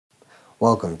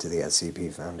Welcome to the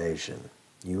SCP Foundation.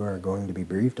 You are going to be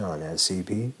briefed on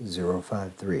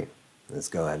SCP-053. Let's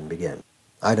go ahead and begin.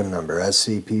 Item number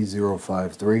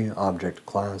SCP-053, Object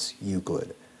Class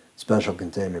Euclid. Special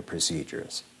Containment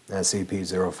Procedures.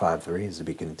 SCP-053 is to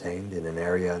be contained in an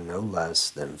area no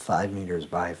less than 5 meters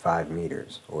by 5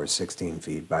 meters, or 16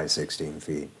 feet by 16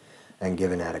 feet, and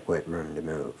given adequate room to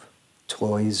move.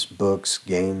 Toys, books,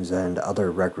 games, and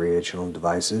other recreational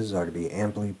devices are to be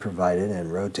amply provided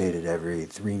and rotated every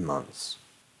 3 months.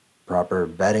 Proper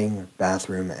bedding,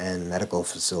 bathroom, and medical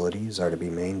facilities are to be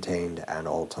maintained at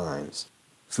all times.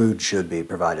 Food should be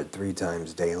provided 3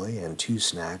 times daily, and 2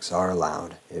 snacks are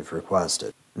allowed if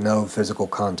requested. No physical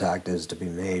contact is to be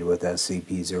made with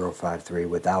SCP-053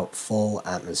 without full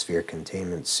atmosphere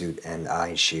containment suit and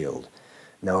eye shield.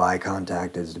 No eye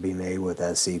contact is to be made with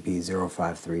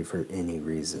SCP-053 for any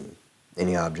reason.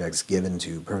 Any objects given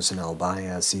to personnel by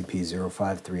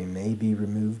SCP-053 may be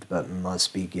removed but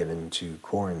must be given to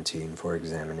quarantine for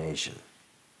examination.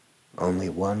 Only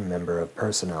one member of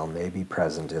personnel may be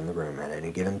present in the room at any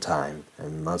given time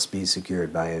and must be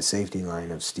secured by a safety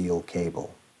line of steel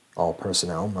cable. All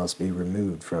personnel must be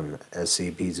removed from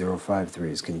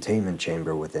SCP-053's containment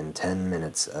chamber within 10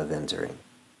 minutes of entering.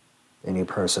 Any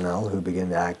personnel who begin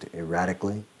to act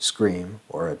erratically, scream,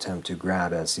 or attempt to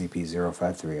grab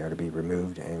SCP-053 are to be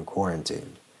removed and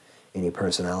quarantined. Any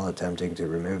personnel attempting to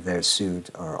remove their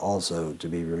suit are also to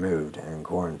be removed and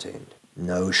quarantined.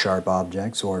 No sharp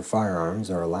objects or firearms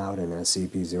are allowed in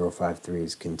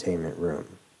SCP-053's containment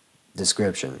room.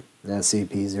 Description: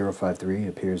 SCP-053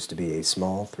 appears to be a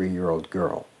small 3-year-old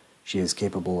girl. She is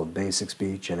capable of basic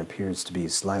speech and appears to be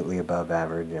slightly above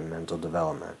average in mental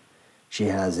development. She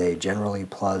has a generally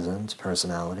pleasant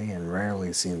personality and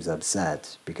rarely seems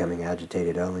upset, becoming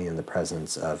agitated only in the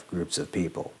presence of groups of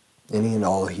people. Any and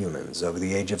all humans over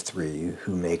the age of 3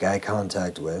 who make eye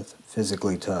contact with,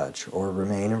 physically touch, or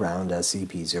remain around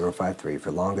SCP-053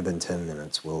 for longer than 10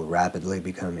 minutes will rapidly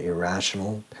become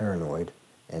irrational, paranoid,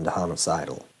 and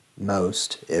homicidal.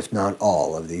 Most, if not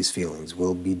all, of these feelings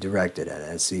will be directed at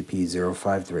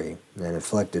SCP-053, and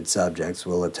afflicted subjects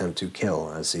will attempt to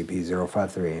kill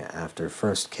SCP-053 after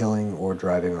first killing or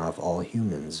driving off all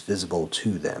humans visible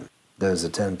to them. Those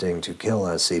attempting to kill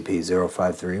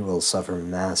SCP-053 will suffer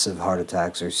massive heart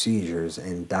attacks or seizures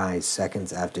and die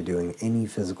seconds after doing any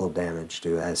physical damage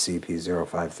to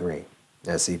SCP-053.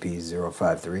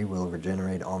 SCP-053 will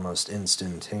regenerate almost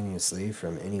instantaneously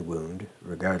from any wound,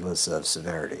 regardless of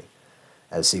severity.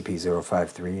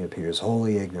 SCP-053 appears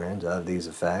wholly ignorant of these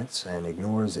effects and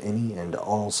ignores any and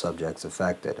all subjects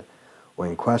affected.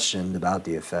 When questioned about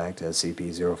the effect,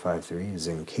 SCP-053 is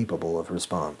incapable of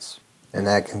response. And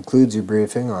that concludes your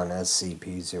briefing on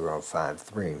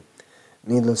SCP-053.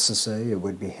 Needless to say, it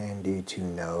would be handy to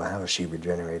know how she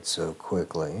regenerates so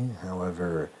quickly.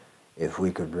 However, if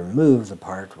we could remove the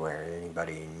part where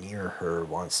anybody near her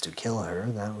wants to kill her,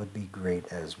 that would be great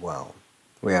as well.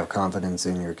 We have confidence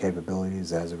in your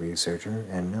capabilities as a researcher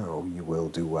and know you will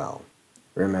do well.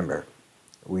 Remember,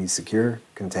 we secure,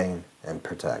 contain, and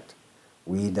protect.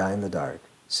 We die in the dark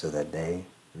so that they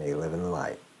may live in the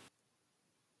light.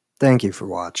 Thank you for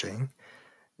watching.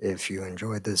 If you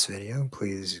enjoyed this video,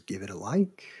 please give it a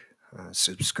like,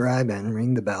 subscribe, and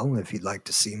ring the bell if you'd like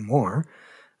to see more.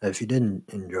 If you didn't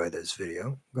enjoy this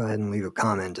video, go ahead and leave a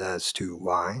comment as to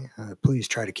why. Please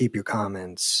try to keep your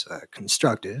comments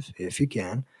constructive if you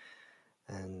can.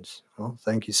 And, well,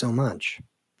 thank you so much.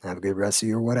 Have a good rest of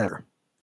your whatever.